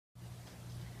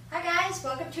guys,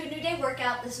 welcome to a new day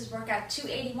workout. This is workout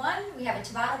 281. We have a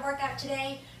Tabata workout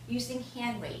today using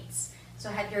hand weights. So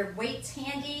have your weights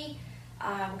handy.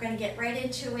 We're going to get right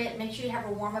into it. Make sure you have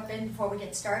a warm-up in before we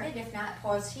get started. If not,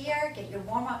 pause here, get your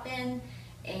warm-up in,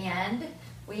 and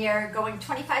we are going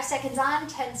 25 seconds on,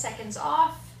 10 seconds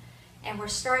off, and we're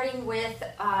starting with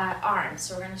arms.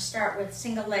 So we're going to start with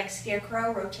single leg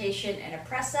scarecrow, rotation, and a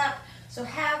press up. So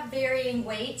have varying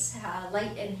weights,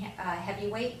 light and heavy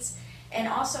weights. And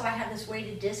also I have this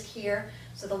weighted disc here.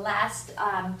 So the last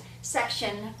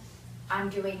section I'm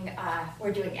doing,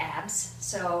 we're doing abs.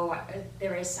 So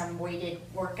there is some weighted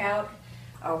workout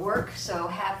or work. So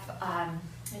have,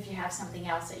 if you have something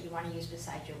else that you want to use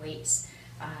besides your weights,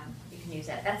 you can use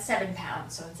that. That's 7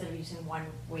 pounds, so instead of using one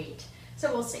weight.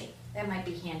 So we'll see. That might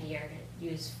be handier to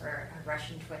use for a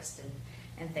Russian twist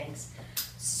and things.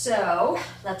 So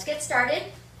let's get started.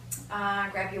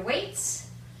 Grab your weights.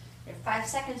 You have 5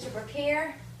 seconds to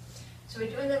prepare. So we're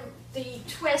doing the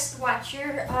twist. Watch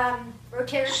your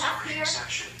rotator cuff here.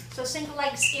 So single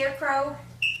leg scarecrow,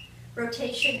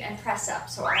 rotation, and press up.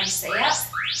 So arms stay up.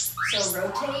 So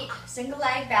rotate, single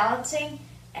leg, balancing,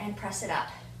 and press it up.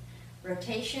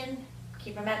 Rotation,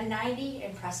 keep them at a 90,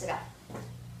 and press it up.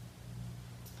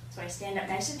 So I stand up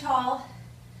nice and tall,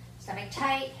 stomach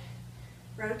tight,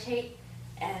 rotate,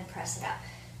 and press it up.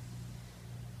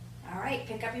 All right,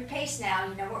 pick up your pace now.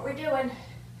 You know what we're doing.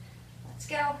 Let's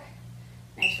go.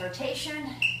 Nice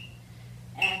rotation,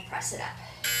 and press it up.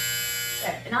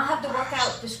 Good, and I'll have the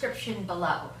workout description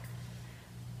below.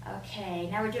 Okay,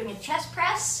 now we're doing a chest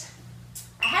press.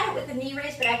 I had it with the knee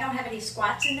raise, but I don't have any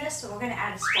squats in this, so we're gonna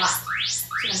add a squat. So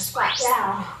you're gonna squat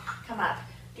down, come up,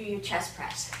 do your chest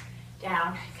press.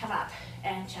 Down, come up,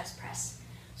 and chest press.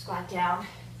 Squat down,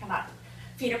 come up.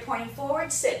 Feet are pointing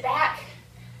forward, sit back,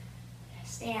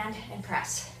 stand, and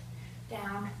press.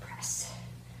 Down, press.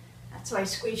 That's why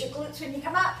squeeze your glutes when you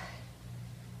come up.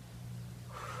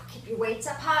 Keep your weights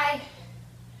up high.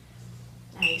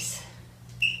 Nice.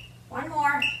 One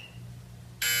more.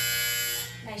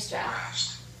 Nice job.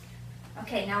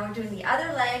 Okay, now we're doing the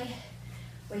other leg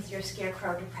with your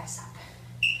scarecrow to press up.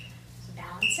 So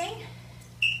balancing.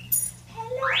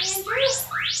 Hello, Andrew.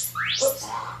 Oops.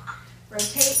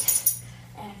 Rotate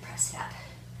and press it up.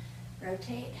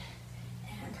 Rotate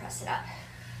and press it up.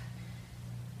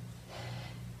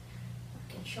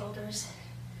 Working shoulders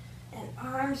and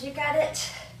arms. You got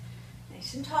it.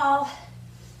 Nice and tall.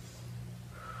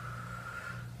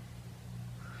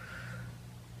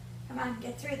 Come on,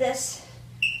 get through this.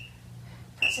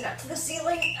 Press it up to the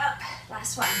ceiling. Up.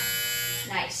 Last one.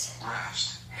 Nice.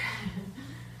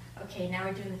 Okay, now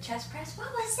we're doing the chest press.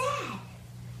 What was that?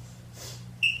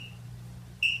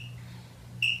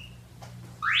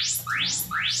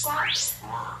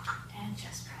 Squat and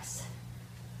chest press.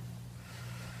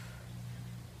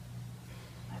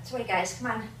 That's right, guys.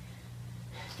 Come on.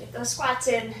 Get those squats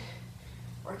in.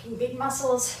 Working big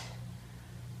muscles.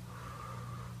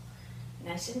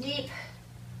 Nice and deep.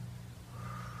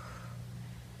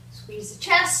 Squeeze the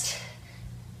chest.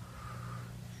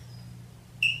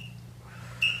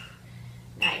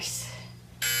 Nice.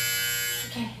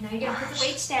 Okay, now you're going to put the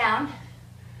weights down.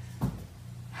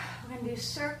 We're going to do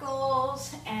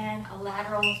circles and a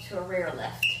lateral to a rear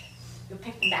lift. You'll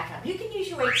pick them back up. You can use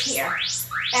your weights here.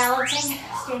 Balancing,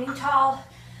 standing tall,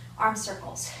 arm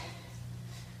circles.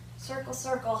 Circle,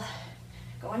 circle.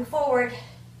 Going forward.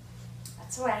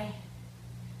 That's the way.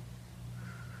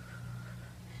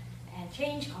 And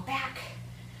change, go back.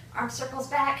 Arm circles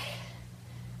back.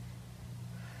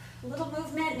 A little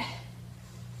movement.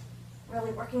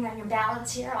 Really working on your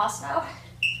balance here also.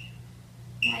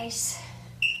 Nice.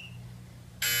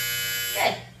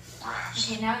 Good.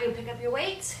 Okay, now you pick up your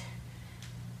weights.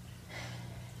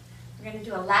 We're going to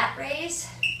do a lat raise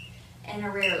and a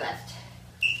rear lift.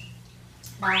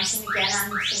 Balancing again on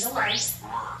the single leg.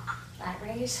 Lat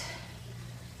raise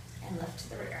and lift to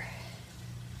the rear.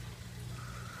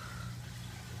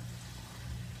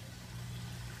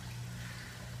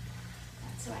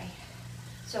 That's the way.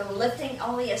 So lifting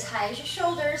only as high as your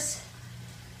shoulders,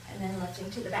 and then lifting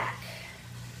to the back.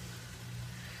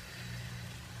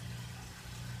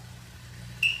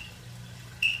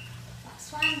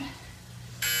 Last one.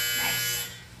 Nice.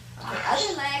 Okay,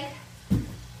 other leg.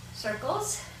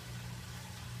 Circles.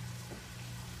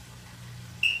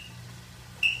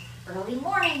 Early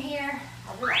morning here.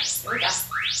 Other leg. Here we go.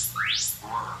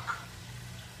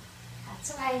 That's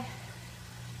the way.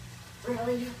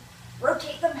 Really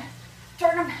rotate them.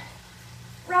 Turn them,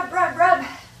 rub, rub, rub,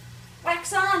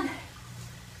 wax on,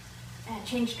 and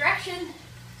change direction,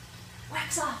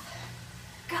 wax off,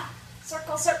 go,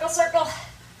 circle, circle, circle.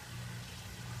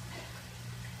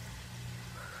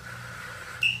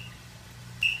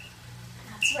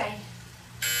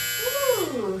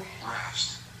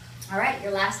 right,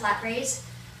 your last lat raise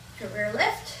to rear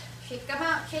lift. Shake them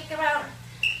out, shake them out.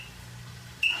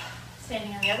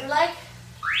 Standing on the other leg. Lat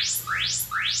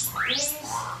raise,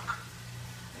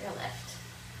 rear lift.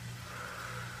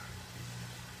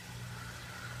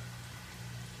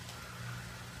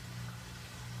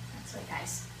 That's right,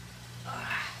 guys.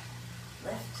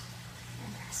 Lift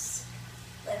and press.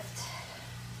 Lift.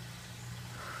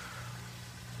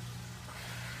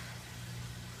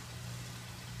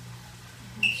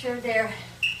 Make sure they're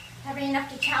heavy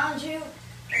enough to challenge you,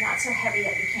 but not so heavy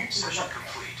that you can't do the work.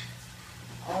 Complete.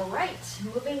 All right,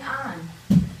 moving on.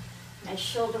 Nice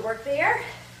shoulder work there.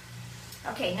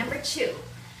 Okay, number 2.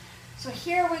 So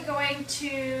here we're going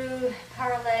to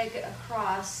power leg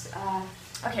across.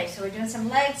 Okay, so we're doing some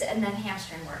legs and then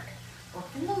hamstring work.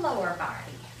 Working the lower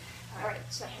body. All right,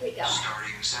 so here we go.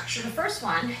 Starting section. So the first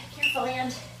one, careful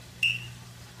land.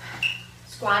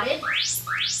 Squatted,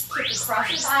 kick across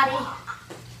your body,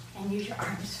 and use your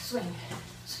arms. Swing,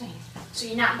 swing. So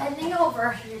you're not bending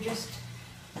over, you're just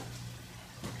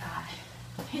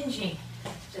hinging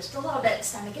just a little bit.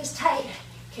 Stomach is tight.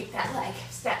 Kick that leg,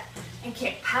 step, and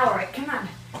kick. Power it, come on.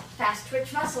 Fast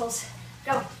twitch muscles.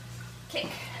 Go, kick.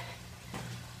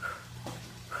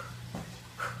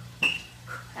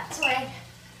 That's the way.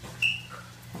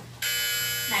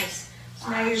 Nice. So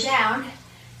now you're down.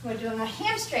 We're doing a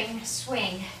hamstring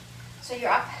swing. So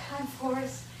you're up on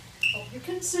 4s. Hope you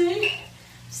can see.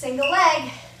 Single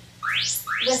leg.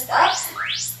 Lift up.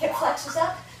 Hip flexors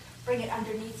up. Bring it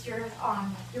underneath your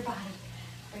body.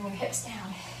 Bring your hips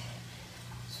down.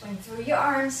 Swing through your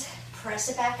arms. Press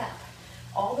it back up.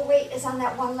 All the weight is on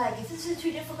that one leg. If this is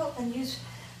too difficult, then use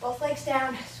both legs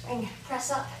down. Swing.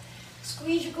 Press up.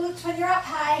 Squeeze your glutes when you're up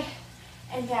high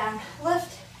and down.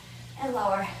 Lift and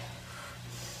lower.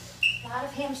 A lot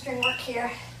of hamstring work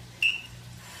here.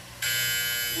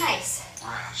 Nice.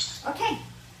 Okay,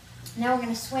 now we're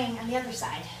going to swing on the other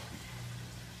side.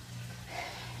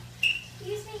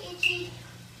 Excuse me, itchy.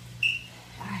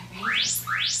 All right, ready?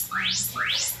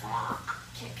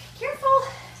 Kick. Careful.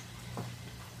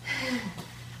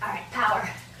 All right, power,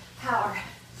 power.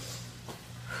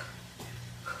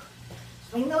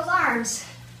 Swing those arms.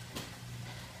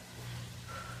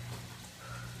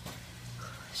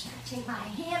 Stretching my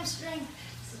hamstring.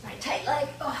 This is my tight leg.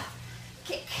 Oh,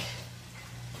 kick.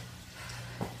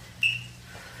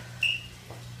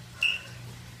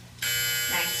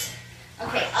 Nice.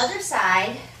 Okay, other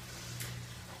side.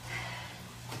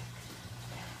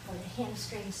 For the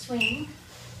hamstring swing.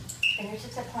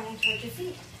 Fingertips are pointing towards your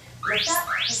feet. Lift up,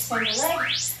 extend your leg,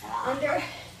 under,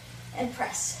 and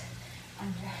press.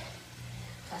 Under.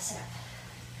 Press it up.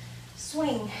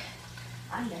 Swing.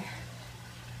 Under.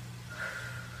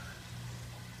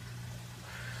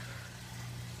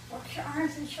 Work your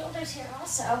arms and shoulders here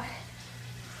also.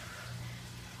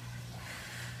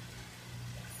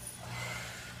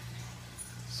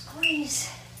 Squeeze.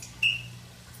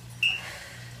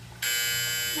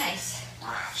 Nice.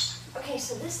 Okay,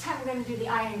 so this time we're going to do the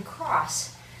iron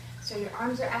cross. So your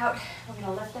arms are out. We're going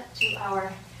to lift up to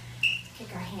our,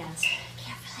 kick our hands. Kick.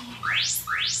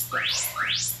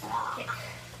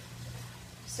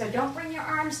 So don't bring your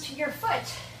arms to your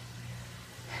foot.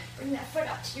 Bring that foot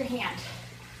up to your hand.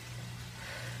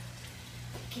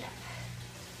 Get up.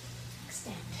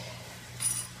 Extend.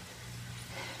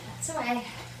 That's the way.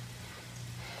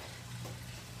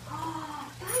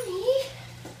 Oh, bunny.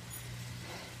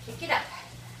 Kick it up.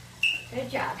 Good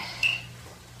job.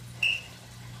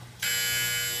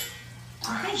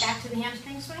 Okay, back to the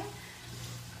hamstring swing.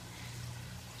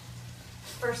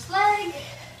 First leg.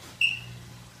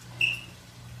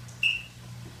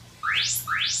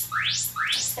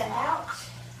 Extend out.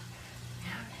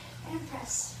 And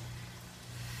press.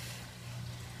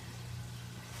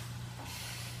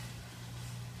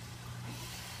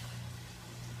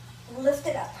 Lift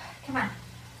it up. Come on.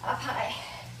 Up high.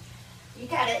 You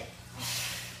got it.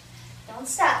 Don't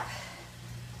stop.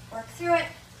 Work through it.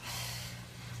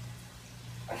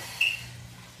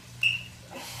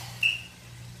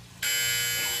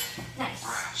 Nice.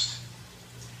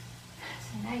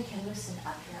 So now you can loosen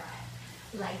up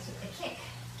your legs with the kick.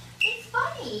 It's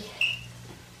funny.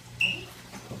 Ready?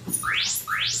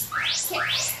 Kick.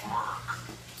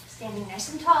 Standing nice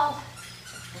and tall.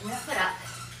 Bring that foot up.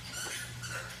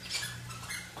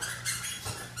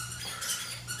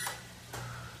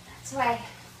 That's the way.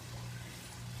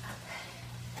 Up.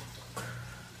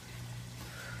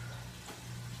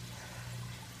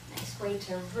 Nice way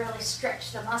to really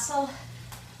stretch the muscle.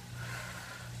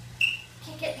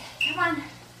 Kick it. Come on.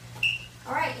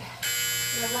 All right.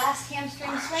 Your last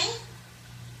hamstring swing.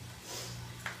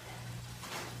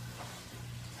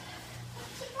 What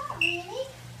you got, really?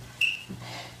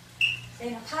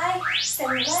 Getting up high,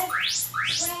 extend your leg,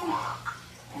 swing,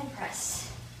 and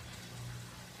press.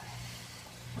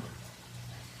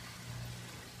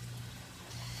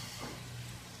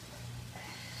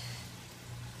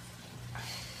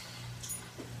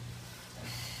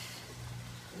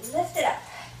 Lift it up.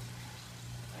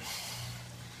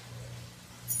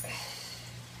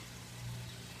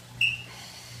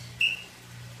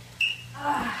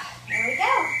 There we go.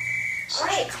 All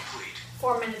right,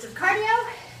 4 minutes of cardio,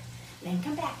 then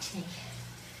come back to me.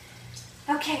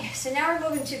 Okay, so now we're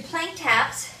moving to plank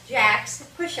taps, jacks,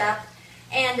 push-up,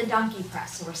 and a donkey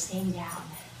press, so we're staying down.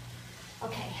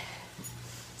 Okay.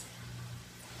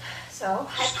 So,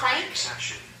 high plank,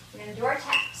 we're gonna do our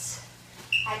taps.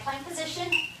 High plank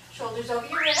position, shoulders over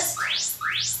your wrist.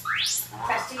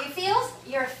 Press to your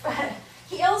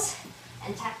heels,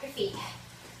 and tap your feet.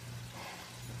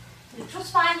 Neutral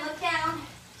spine, look down.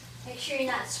 Make sure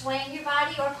you're not swaying your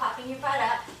body or popping your butt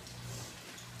up.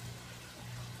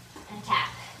 And tap.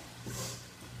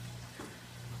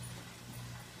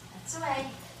 That's the way.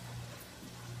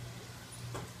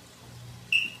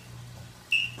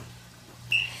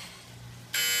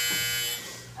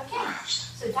 Okay,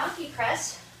 so donkey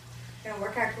press. We're gonna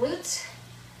work our glutes.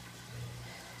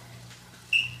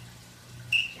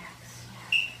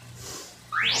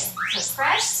 Okay, so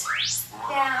press,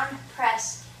 down,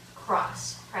 press,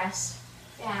 cross. Press,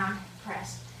 down,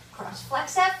 press, cross.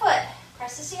 Flex that foot.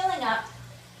 Press the ceiling up.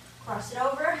 Cross it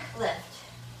over, lift.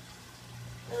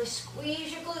 Really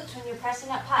squeeze your glutes when you're pressing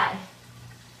up high.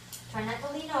 Try not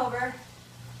to lean over.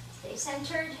 Stay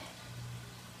centered.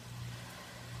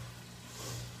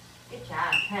 Good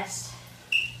job. Press.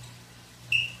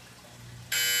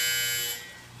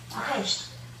 Okay,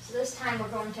 so this time we're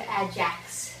going to add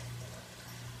jacks.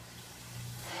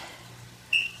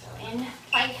 So in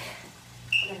plank,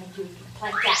 we're going to do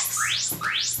plank jacks.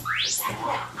 Back it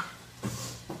out.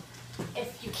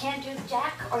 If you can't do the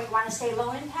jack or you want to stay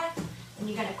low impact, then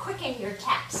you're going to quicken your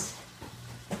taps.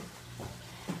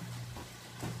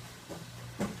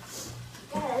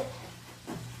 Got it.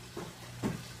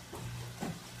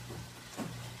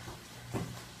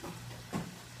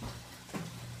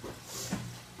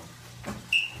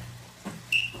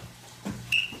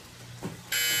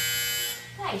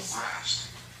 Nice.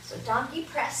 So donkey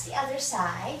press the other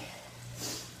side.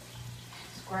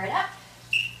 Square it up.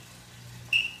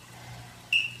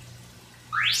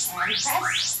 And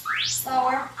press,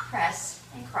 lower, press,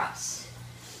 and cross.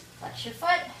 Flex your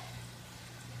foot.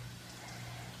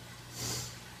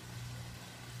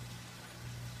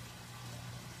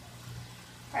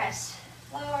 Press,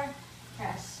 lower,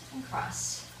 press, and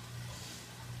cross.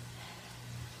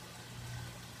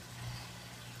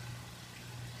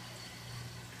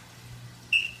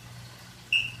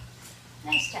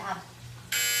 Nice job.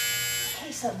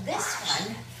 Okay, so this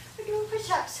one, we're doing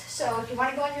push-ups. So if you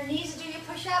want to go on your knees and do your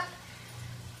push-up,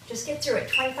 just get through it.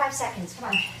 25 seconds. Come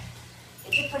on.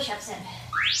 Get your push-ups in.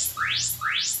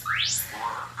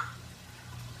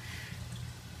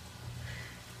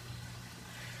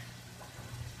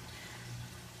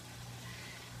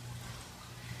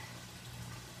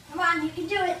 Come on, you can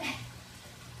do it.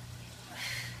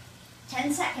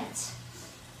 10 seconds.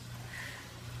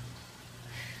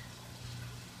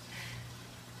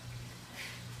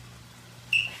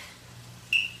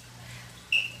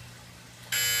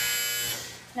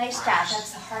 Nice job,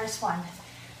 that's the hardest one.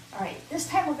 All right, this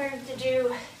time we're going to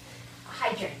do a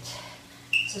hydrant.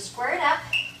 So square it up.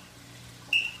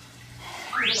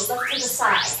 I'm going to lift to the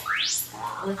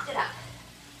side. Lift it up.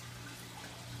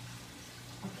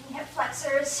 Working hip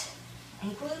flexors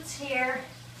and glutes here.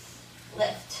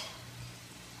 Lift.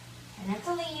 And that's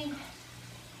a lean.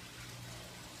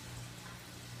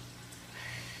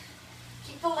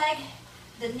 Keep the leg,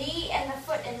 the knee and the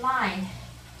foot in line.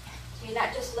 So you're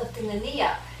not just lifting the knee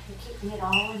up, you're keeping it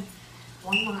all in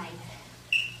one line.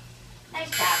 Nice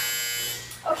job.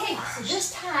 Okay, so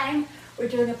this time we're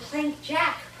doing a plank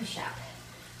jack push-up.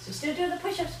 So still doing the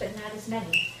push-ups, but not as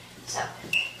many. So,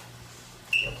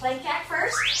 do a plank jack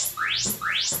first,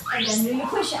 and then do your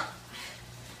push-up.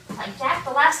 Plank jack, the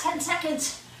last 10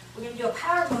 seconds, we're gonna do a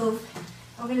power move,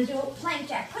 and we're gonna do a plank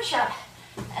jack push-up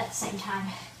at the same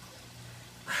time.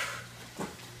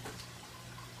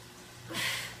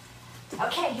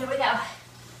 Okay, here we go.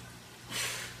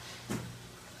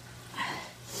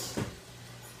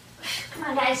 Come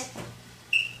on, guys.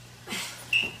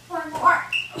 One more.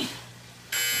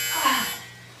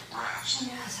 I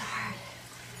know it's hard.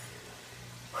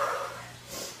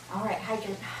 All right,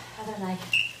 hydrant. Other leg.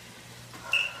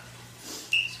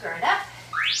 Square it up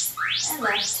and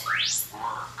lift.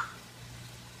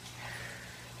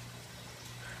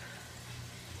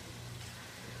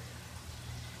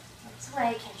 This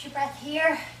way, catch your breath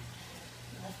here.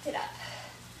 Lift it up.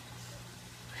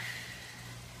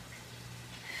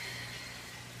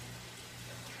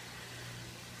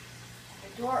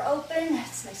 Have your door open.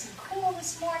 It's nice and cool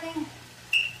this morning.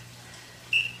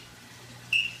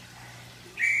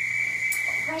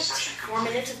 All right, 4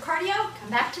 minutes of cardio. Come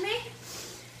back to me.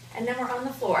 And then we're on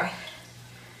the floor.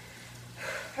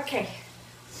 Okay.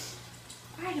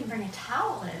 All right, and bring a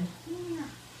towel in. Yeah.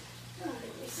 Oh,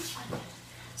 this is fun.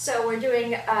 So we're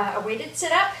doing a weighted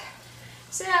sit-up,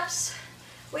 sit-ups,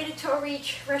 weighted toe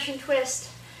reach, Russian twist,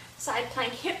 side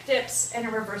plank hip dips, and a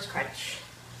reverse crunch.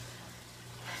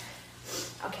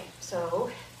 Okay, so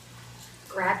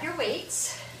grab your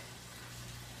weights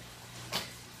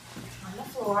on the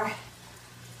floor.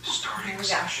 Here we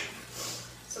go.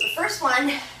 So the first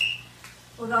one,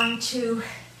 we're going to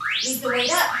leave the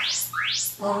weight up,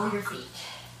 lower your feet.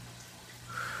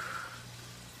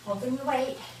 Holding the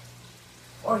weight,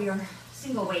 or your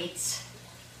single weights.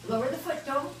 Lower the foot,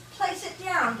 don't place it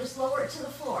down, just lower it to the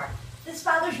floor. If this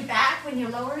bothers your back when you're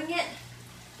lowering it,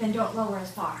 then don't lower as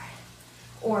far.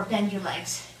 Or bend your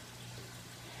legs.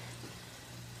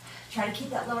 Try to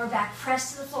keep that lower back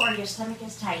pressed to the floor, your stomach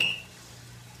is tight.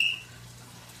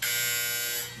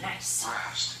 Nice.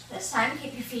 This time,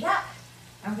 keep your feet up.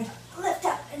 I'm going to lift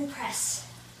up and press.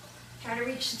 Try to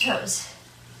reach the toes.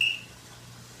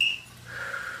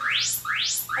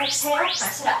 Exhale,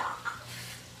 press it up.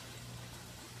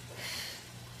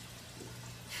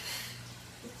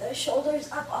 Get those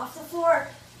shoulders up off the floor.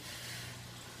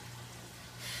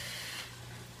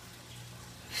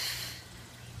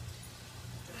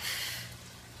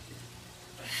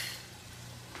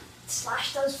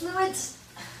 Slash those fluids.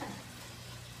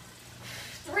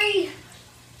 3,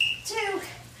 2,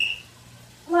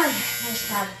 1. Nice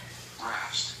job.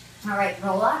 All right,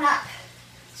 roll on up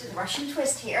to the Russian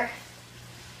twist here.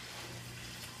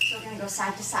 So we're going to go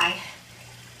side to side.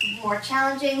 More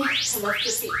challenging to lift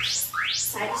your feet.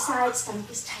 Side to side, stomach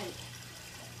is tight.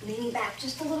 Leaning back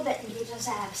just a little bit, engage those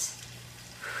abs.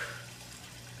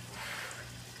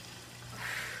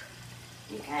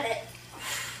 You got it.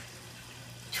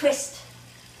 Twist,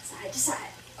 side to side.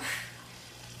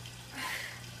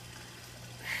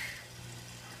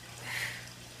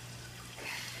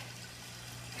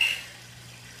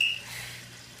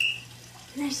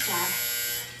 Nice job.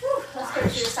 Whew, let's go to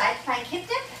the side plank hip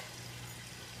dip.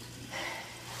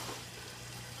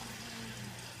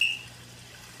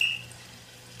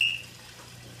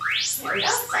 There we go,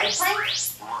 side plank.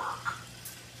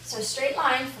 So straight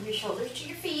line from your shoulders to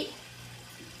your feet,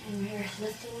 and we're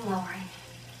lifting and lowering.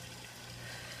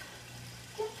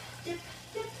 Dip, dip,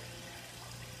 dip.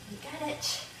 You got it.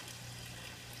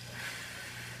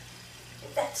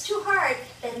 If that's too hard,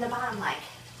 bend the bottom leg.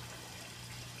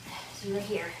 So you're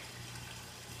here.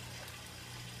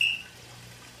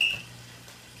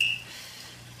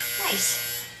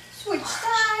 Nice. Switch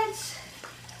sides.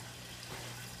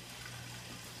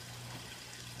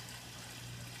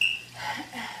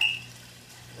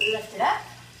 Lift it up.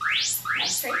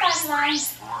 Nice straight body line.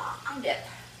 And dip.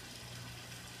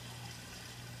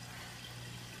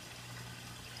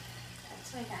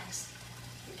 That's my guys.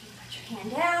 You can put your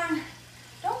hand down.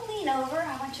 Don't lean over.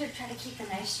 I want you to try to keep a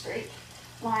nice straight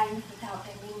line without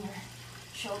bending your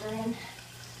shoulder in.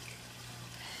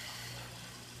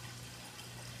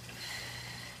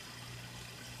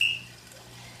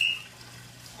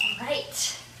 All right.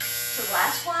 So the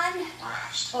last one.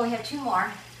 Oh, we have 2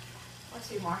 more. Let's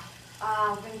do more.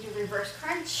 We're going to do reverse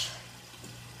crunch.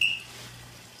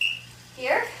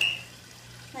 Here.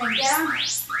 Laying down.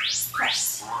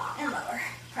 Press and lower.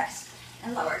 Press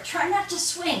and lower. Try not to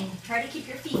swing. Try to keep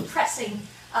your feet pressing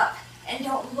up. And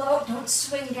don't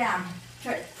swing down.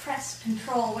 Try to press,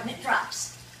 control when it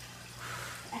drops.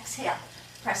 Exhale.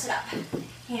 Press it up.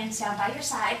 Hands down by your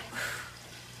side.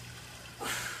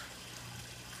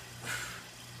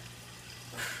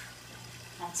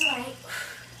 That's all right.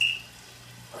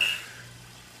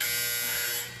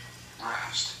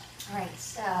 All right,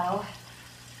 so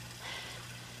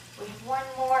we have 1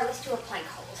 more. Let's do a plank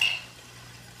hold.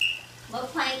 Low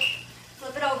plank,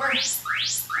 flip it over,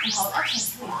 and hold.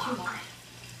 Actually, we have 2 more.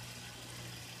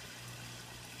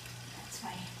 That's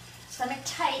right. Stomach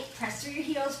tight, press through your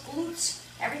heels, glutes,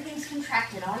 everything's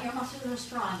contracted. All your muscles are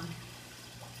strong.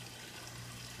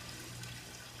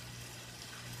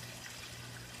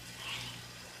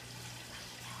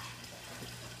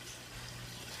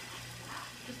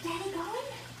 Is Daddy going?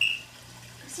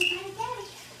 Say bye to Daddy.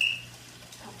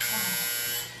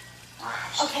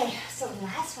 Okay, so the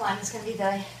last one is going to be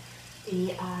the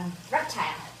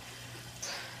reptile.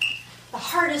 The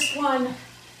hardest one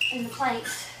in the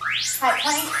planks. High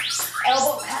plank,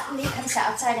 elbow, knee comes to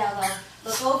outside elbow.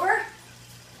 Look over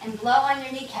and blow on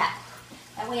your kneecap.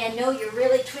 That way I know you're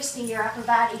really twisting your upper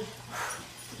body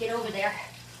to get over there.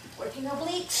 Working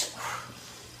obliques.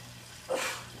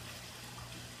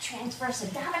 Transverse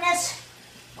abdominis.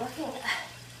 Working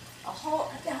a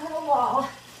whole abdominal wall.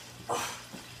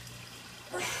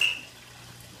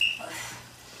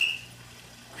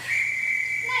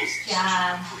 Nice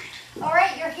job. All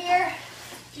right, you're here.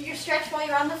 Do your stretch while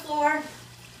you're on the floor.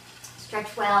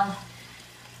 Stretch well.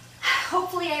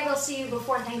 Hopefully I will see you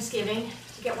before Thanksgiving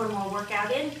to get one more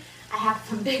workout in. I have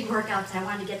some big workouts. I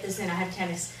wanted to get this in. I have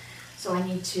tennis, so I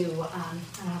need to, I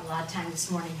don't have a lot of time this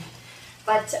morning.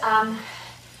 But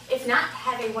if not,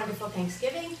 have a wonderful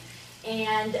Thanksgiving,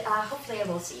 and hopefully I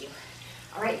will see you.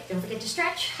 All right, don't forget to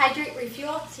stretch, hydrate,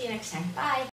 refuel. See you next time. Bye.